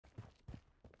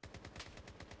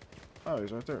Oh,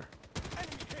 he's right there.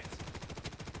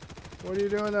 What are you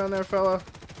doing down there, fella?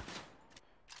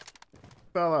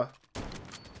 Fella.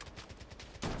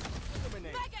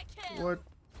 What?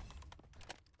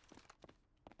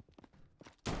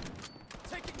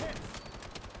 Taking hits.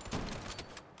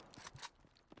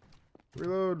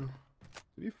 Reload.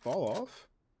 Did he fall off?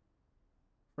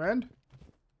 Friend?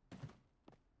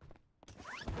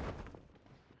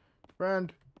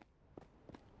 Friend?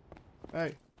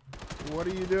 Hey. What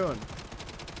are you doing?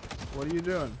 What are you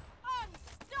doing?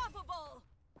 Unstoppable.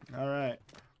 Alright.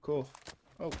 Cool.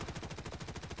 Oh.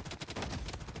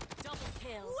 Double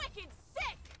kill. Wicked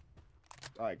sick.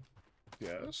 I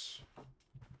guess.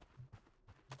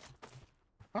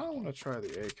 I don't want to try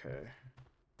the AK.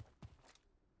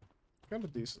 Got a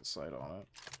decent sight on it.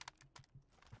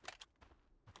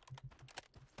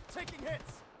 Taking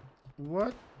hits.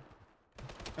 What?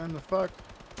 And the fuck?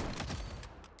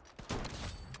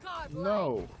 God,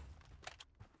 No.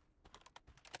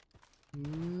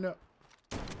 No.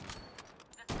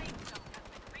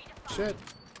 Shit.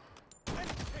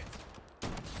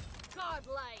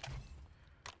 Godlike.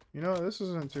 You know, this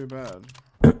isn't too bad.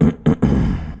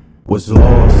 Was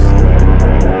lost.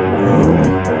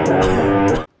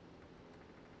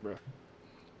 Bruh.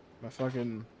 My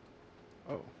fucking...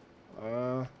 Oh.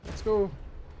 Let's go...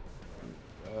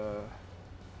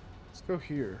 Let's go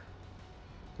here.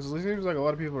 Because it seems like a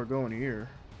lot of people are going here.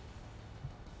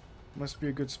 Must be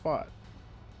a good spot.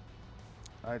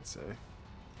 I'd say.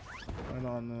 Right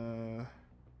on,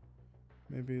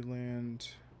 maybe land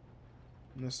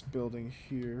in this building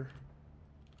here.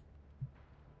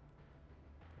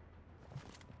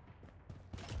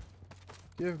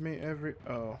 Give me every...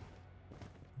 Oh.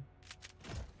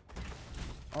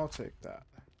 I'll take that.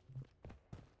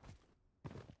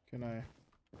 Can I...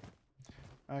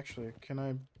 Actually, can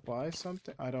I buy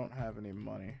something? I don't have any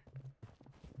money.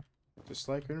 Just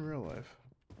like in real life.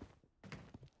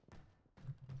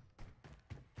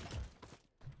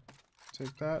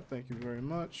 Take that, thank you very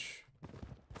much.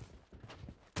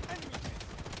 Enemy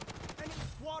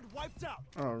squad wiped out.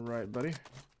 Alright, buddy.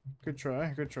 Good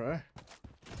try, good try.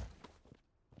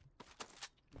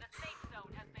 The safe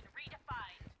zone has been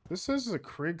redefined. This is a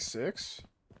Krig 6?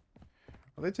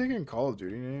 Are they taking Call of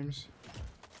Duty names?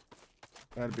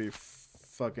 That'd be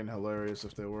fucking hilarious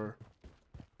if they were.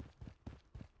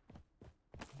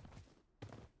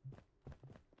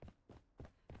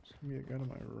 There's gonna be a guy to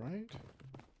my right.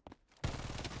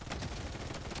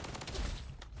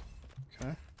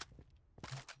 Okay.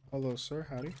 Hello, sir.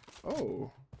 Howdy.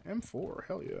 Oh, M4.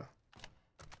 Hell yeah.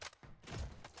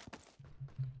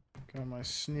 Got my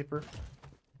sniper.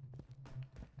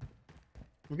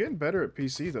 I'm getting better at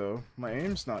PC though. My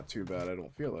aim's not too bad, I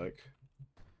don't feel like.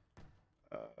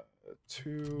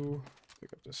 2.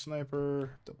 Pick up the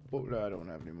sniper. The boat. I don't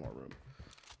have any more room.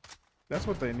 That's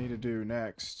what they need to do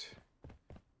next.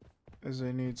 Is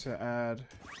they need to add.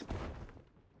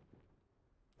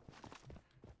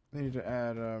 They need to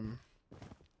add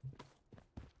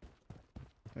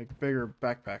like bigger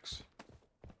backpacks.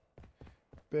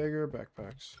 Bigger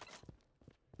backpacks.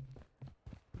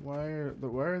 Why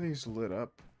are these lit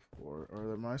up for?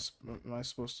 Or am I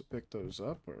supposed to pick those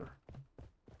up or?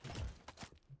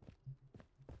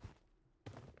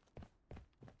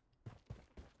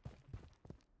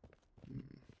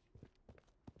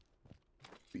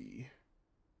 B.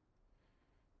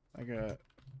 I got a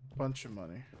bunch of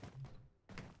money.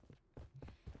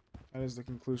 That is the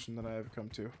conclusion that I have come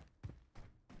to.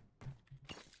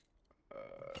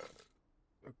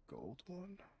 A gold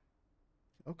one?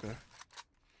 Okay.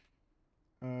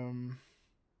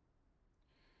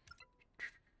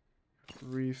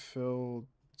 Refill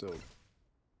the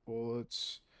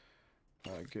bullets.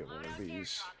 Get one of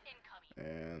these.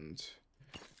 And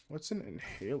what's an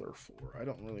inhaler for? I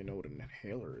don't really know what an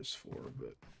inhaler is for,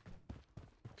 but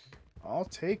I'll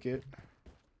take it.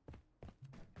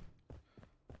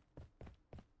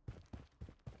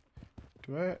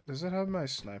 Does it have my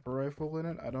sniper rifle in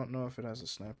it? I don't know if it has a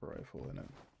sniper rifle in it.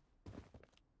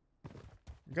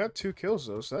 Got 2 kills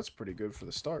though, so that's pretty good for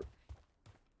the start.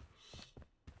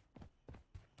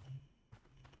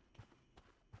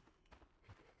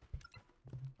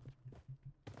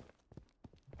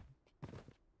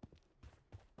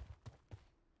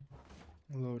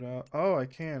 Load out. Oh, I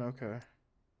can. Okay.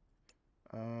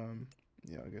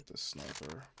 Yeah, I'll get the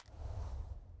sniper.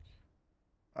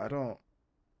 I don't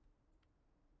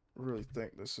really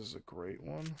think this is a great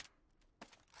one,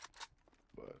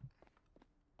 but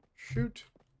shoot,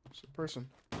 it's a person.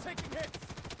 Taking hits.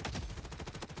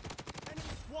 Enemy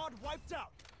squad wiped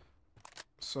out.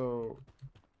 So,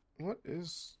 what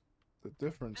is the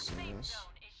difference in this?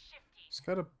 It's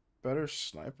got a better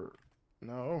sniper.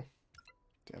 No.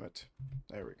 Damn it.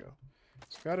 There we go.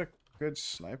 It's got a good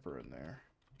sniper in there.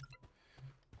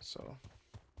 So,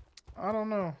 I don't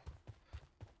know.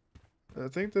 I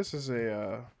think this is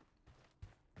a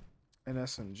an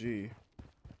SMG.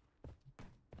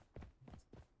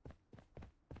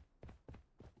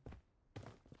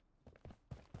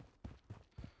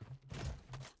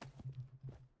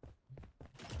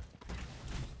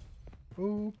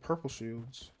 Ooh, purple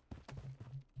shields.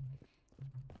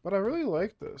 But I really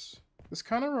like this. This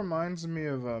kind of reminds me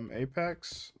of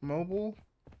Apex Mobile,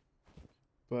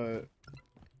 but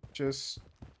just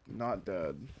not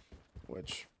dead,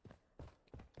 which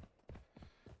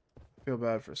I feel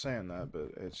bad for saying that,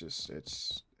 but it's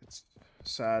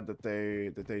sad that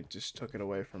they just took it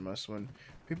away from us when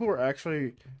people were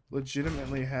actually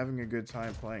legitimately having a good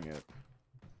time playing it,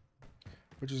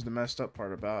 which is the messed up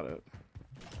part about it.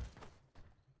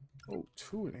 Oh,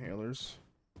 2 inhalers.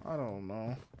 I don't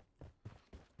know.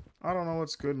 I don't know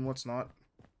what's good and what's not.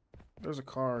 There's a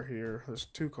car here. There's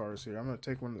 2 cars here. I'm gonna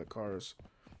take one of the cars.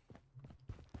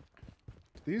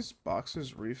 Do these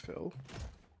boxes refill?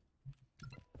 I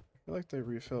feel like they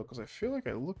refill because I feel like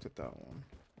I looked at that one.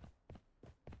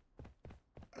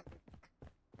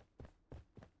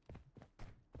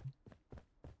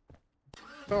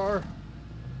 Car!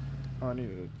 Oh, I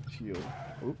needed to heal.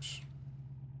 Oops.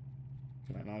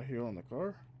 Can I not heal in the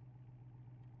car?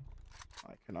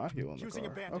 I cannot heal in the Using a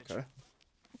car. bandage. Okay.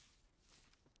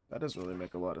 That doesn't really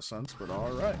make a lot of sense, but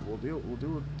all right, we'll do with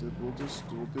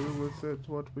it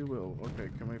what we will. Okay,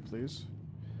 can we please?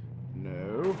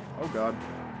 No. Oh god.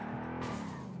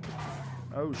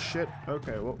 Oh shit.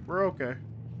 Okay, well, we're okay.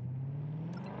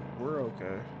 We're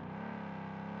okay.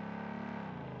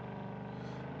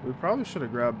 We probably should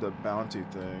have grabbed the bounty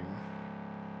thing.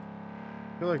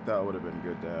 I feel like that would have been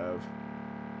good to have.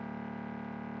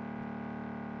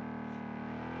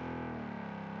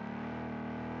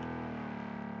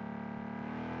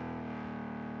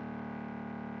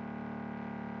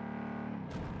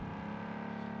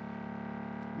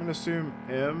 I'm gonna assume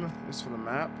M is for the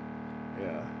map.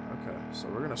 Yeah, okay. So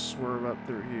we're gonna swerve up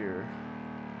through here.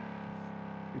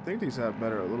 You'd think these have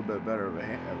a little bit better of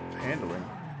handling.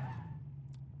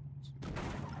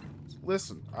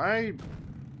 Listen, can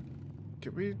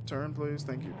we turn, please?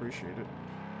 Thank you, appreciate it.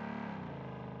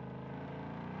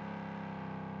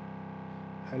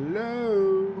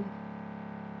 Hello?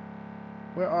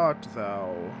 Where art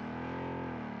thou?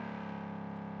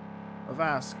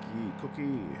 Avasky,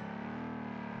 cookie.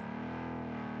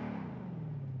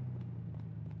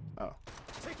 Oh.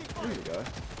 There's a guy.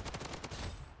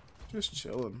 Just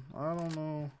chilling. I don't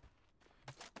know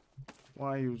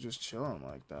why he was just chilling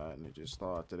like that, and he just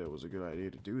thought that it was a good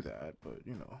idea to do that, but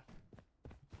you know.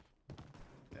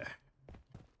 Yeah.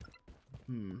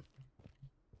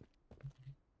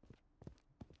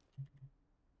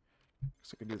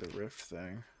 Guess I could do the rift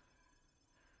thing.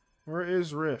 Where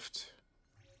is Rift?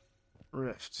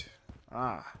 Rift.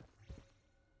 Ah.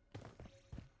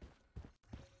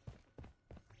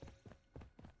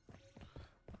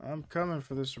 I'm coming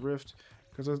for this rift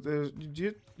because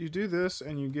you do this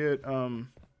and you get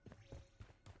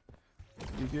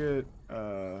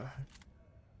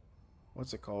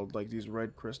what's it called, like these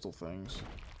red crystal things. The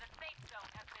safe zone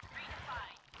has been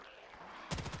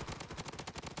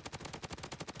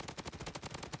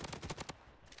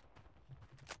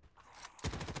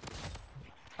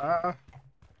redefined.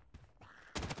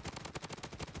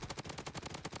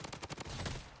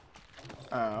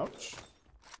 Ouch.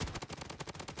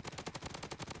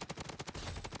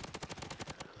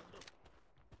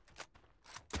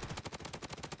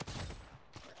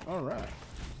 Alright.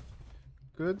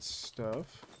 Good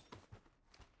stuff.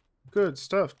 Good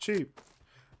stuff. Cheap.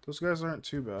 Those guys aren't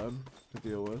too bad to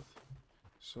deal with.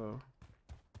 So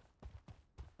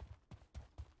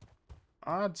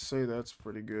I'd say that's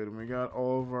pretty good. And we got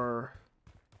all of our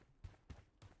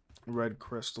red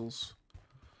crystals.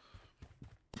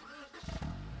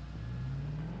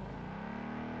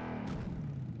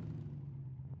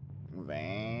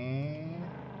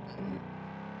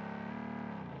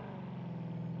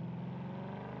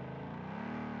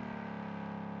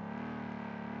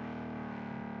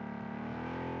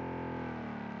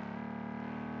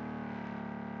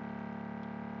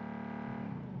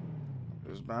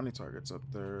 There's bounty targets up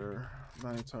there.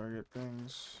 Bounty target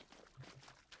things.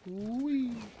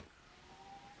 Whee!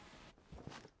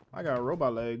 I got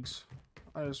robot legs.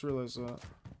 I just realized that.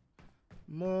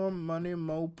 More money,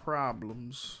 more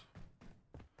problems.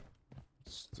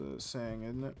 It's the saying,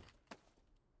 isn't it?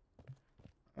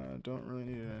 Don't really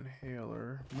need an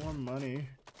inhaler. More money.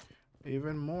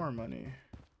 Even more money.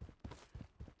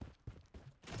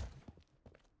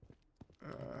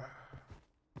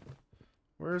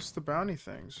 Where's the bounty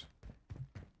things?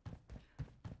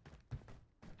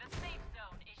 The safe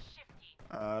zone is shifty.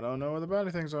 I don't know where the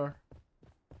bounty things are.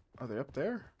 Are they up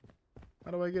there?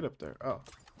 How do I get up there? Oh.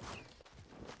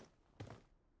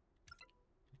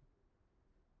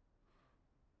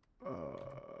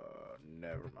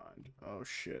 Never mind. Oh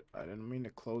shit. I didn't mean to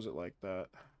close it like that.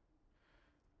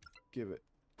 Give it.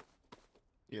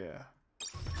 Yeah.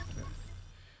 Okay.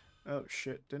 Oh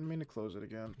shit. Didn't mean to close it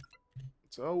again.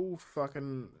 So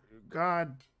fucking...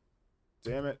 God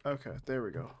damn it. Okay, there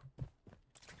we go.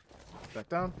 Back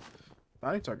down.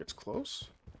 Bounty target's close.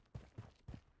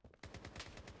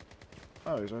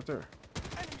 Oh, he's right there.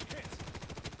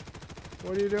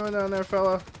 What are you doing down there,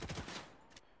 fella?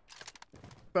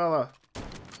 Fella.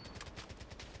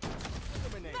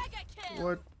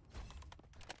 What?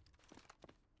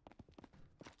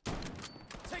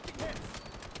 Taking hits.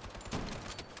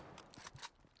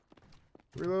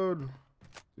 Reload.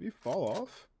 Did he fall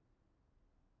off?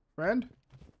 Friend?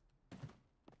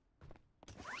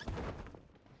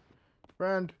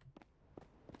 Friend?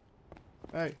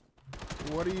 Hey.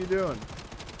 What are you doing?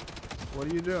 What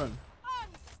are you doing?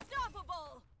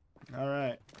 Unstoppable!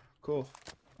 Alright. Cool.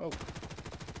 Oh.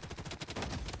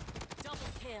 Double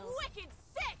kill. Wicked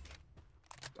sick!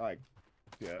 I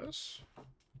guess.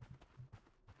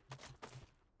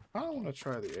 I don't want to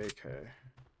try the AK.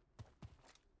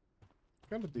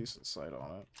 Got a decent sight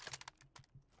on it.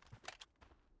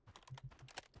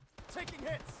 Taking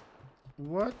hits.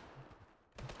 What?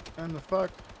 And the fuck?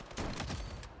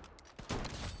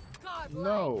 God,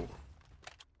 No.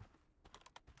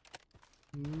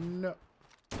 No.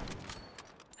 The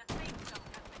safe zone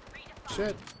has been redefined.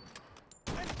 Shit.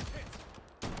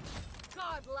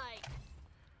 Godlike.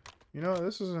 You know,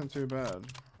 this isn't too bad.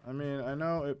 I mean, I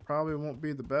know it probably won't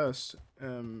be the best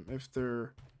if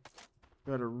they're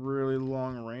at a really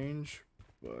long range,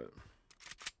 but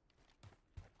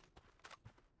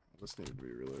this needed to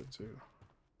be reloaded too.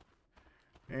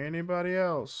 Anybody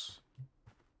else?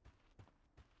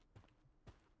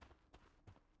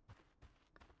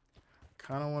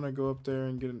 Kind of want to go up there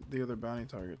and get the other bounty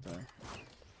target thing.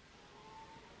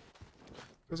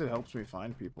 Because it helps me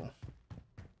find people.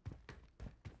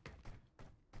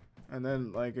 And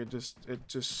then, like, it just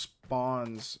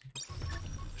spawns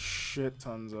shit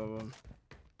tons of them.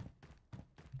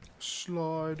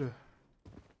 Slide.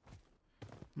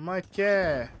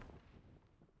 Mikey.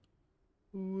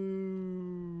 Woo.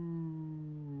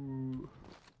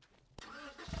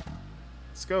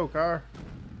 Let's go, car.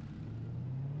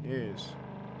 Yes.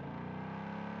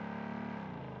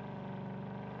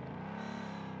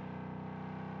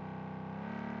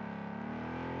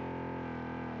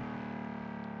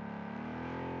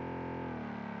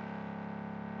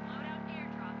 Loadout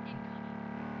airdrop incoming.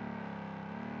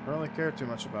 I don't really care too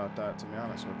much about that, to be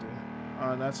honest with you.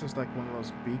 That's just like one of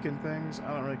those beacon things.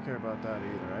 I don't really care about that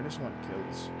either. I just want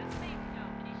kills. The safe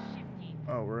zone is shifty.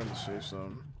 Oh, we're in the safe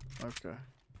zone. Okay.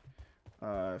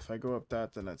 If I go up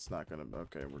that, then it's not gonna...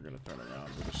 Okay, we're gonna turn around.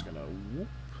 We're just gonna... Whoop.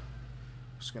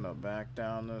 Just gonna back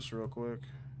down this real quick.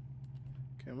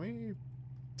 Can we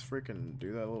freaking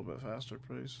do that a little bit faster,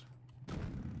 please?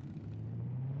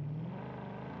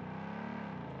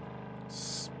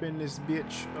 Spin this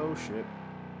bitch. Oh, shit.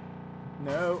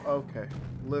 No? Okay.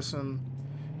 Listen.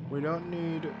 We don't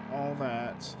need all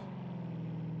that.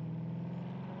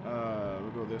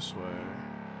 We'll go this way.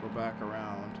 Go back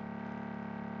around.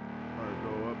 Or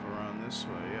go up around this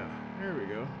way. Yeah. Here we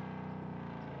go.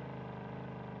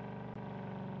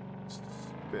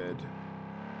 Bed.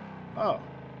 Oh.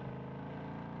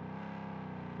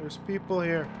 There's people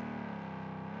here.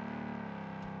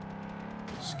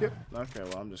 Skip. Okay,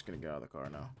 well, I'm just gonna get out of the car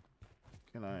now.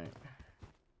 Can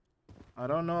I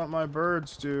don't know what my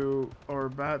birds do, or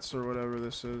bats, or whatever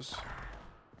this is.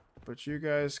 But you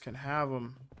guys can have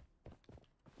them.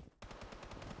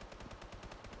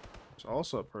 There's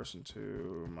also a person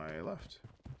to my left.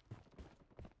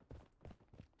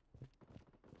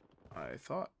 I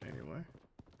thought, anyway.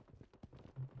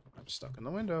 I'm stuck in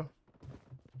the window.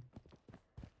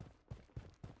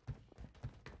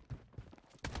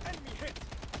 Enemy hit.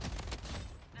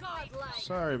 Godlike.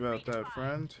 Sorry about that,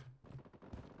 friend.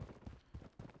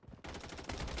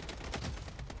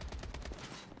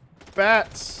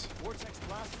 Bats! Vortex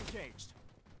blast engaged.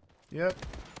 Yep.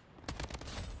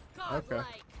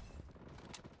 Godlike.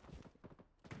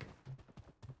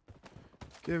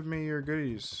 Give me your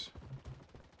goodies.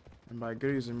 And by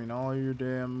goodies, I mean all your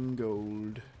damn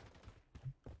gold.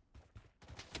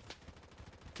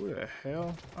 Who the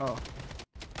hell? Oh,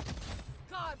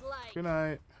 Godlike. good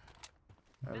night.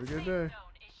 Have a good day. Zone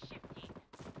is shifty.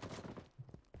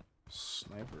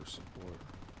 Sniper support.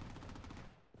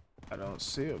 I don't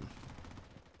see him.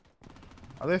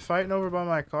 Are they fighting over by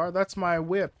my car? That's my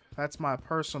whip. That's my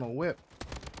personal whip.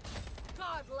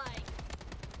 Godlike.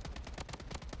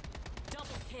 Double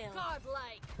kill.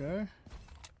 Godlike. Okay.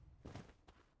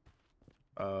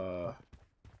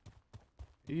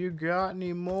 You got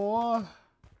any more?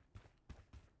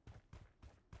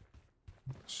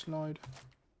 Slide.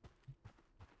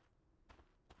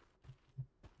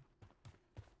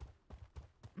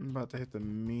 I'm about to hit the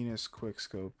meanest quick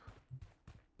scope.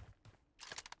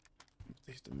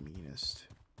 Hit the meanest.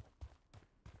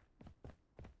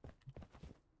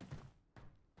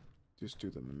 Just do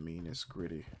the meanest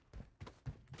gritty.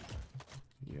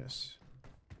 Yes.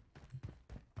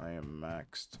 I am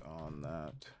maxed on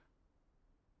that.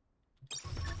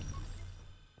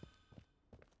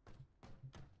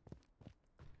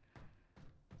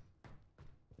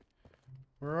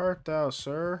 Where art thou,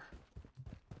 sir?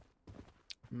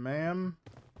 Ma'am?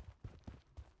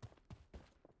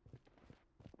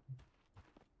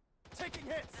 Taking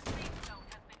hits. The safe zone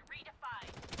has been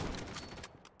redefined.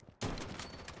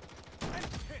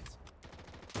 Enemy hit.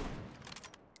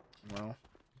 Well.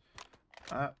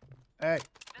 Hey,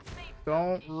 The safe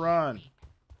zone don't is run. shaky.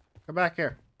 Come back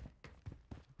here.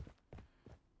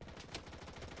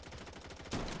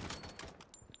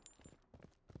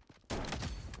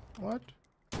 What?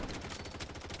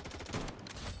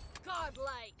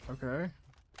 Godlike. Okay.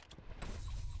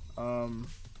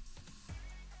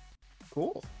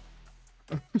 Cool.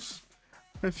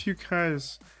 If you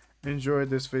guys enjoyed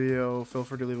this video, feel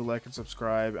free to leave a like and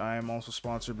subscribe. I am also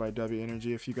sponsored by W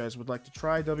Energy. If you guys would like to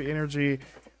try W Energy,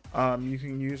 you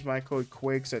can use my code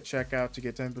Quakes at checkout to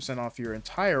get 10% off your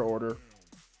entire order.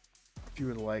 If you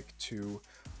would like to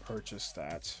purchase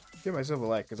that, give myself a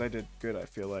like because I did good, I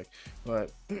feel like.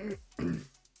 But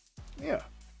yeah,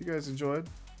 if you guys enjoyed,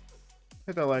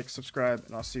 hit that like, subscribe,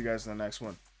 and I'll see you guys in the next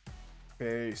one.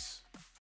 Peace.